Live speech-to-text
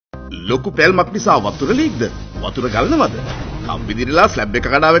ලොකු පැල්මක් නිසා වතුර ලීක්ද? වතුර ගලනවද? කම්බිදිරලා ස්ලැබ් එක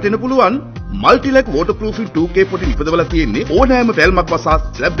කඩා වැටෙන්න පුළුවන්. මල්ටිලැක් වෝටර්ප්‍රූෆින් 2K පොඩි නිපදවලා තියෙන්නේ ඕනෑම පැල්මක් වසා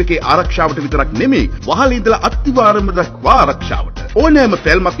ස්ලැබ් එකේ ආරක්ෂාවට විතරක් නෙමෙයි, වහලේ ඉඳලා අත්තිවාරම දක්වා ආරක්ෂාවට. ඕනෑම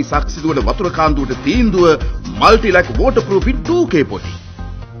පැල්මක් ඉසක් සිදුවන වතුර කාන්දුවට තීන්දුව මල්ටිලැක් වෝටර්ප්‍රූෆින් 2K පොඩි.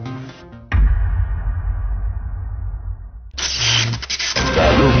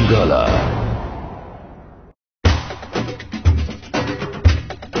 Galungala.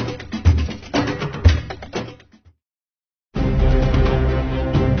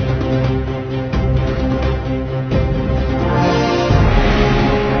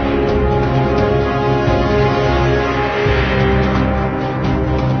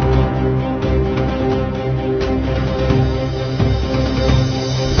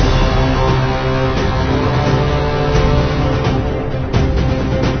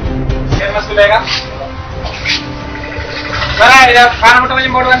 Para, ya, para mucho más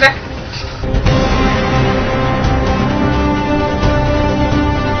importante.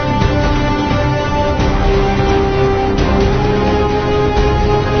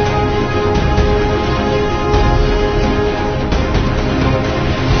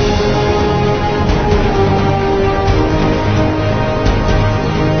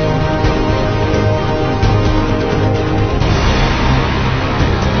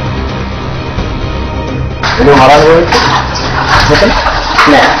 Ini marah gue, betul?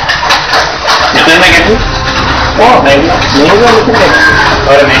 Nah, itu yang itu? Oh, baik, ini juga betul kan?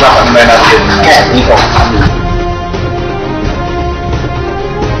 Oh, ini lah, main aja. Ya, ini kok.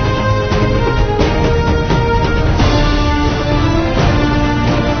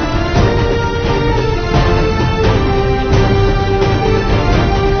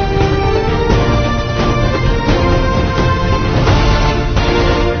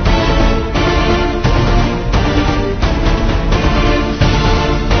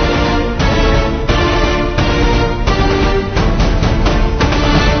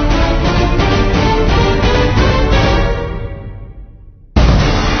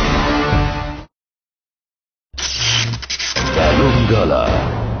 Galungala.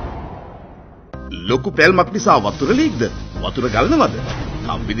 ලොකු පැල්මක් නිසා වතුර ලීක්ද? වතුර ගලනවද?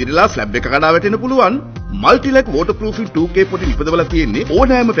 කම්බිදිරලා slab එක කඩා වැටෙන්න පුළුවන්. මල්ටිලැක් වෝටර්ප්‍රූෆින් 2K පොඩි නිපදවලා තියෙන්නේ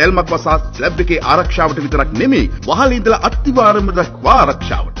ඕනෑම පැල්මක් වසා ස්ලැබ් එකේ ආරක්ෂාවට විතරක් නෙමෙයි, වහලේ ඉඳලා අත්තිවාරම දක්වා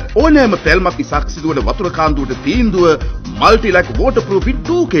ආරක්ෂාවට. ඕනෑම පැල්මක් ඉසක් සිදුවන වතුර කාන්දුවට තීන්දුව මල්ටිලැක් වෝටර්ප්‍රූෆින්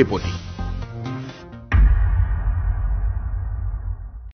 2K පොඩි.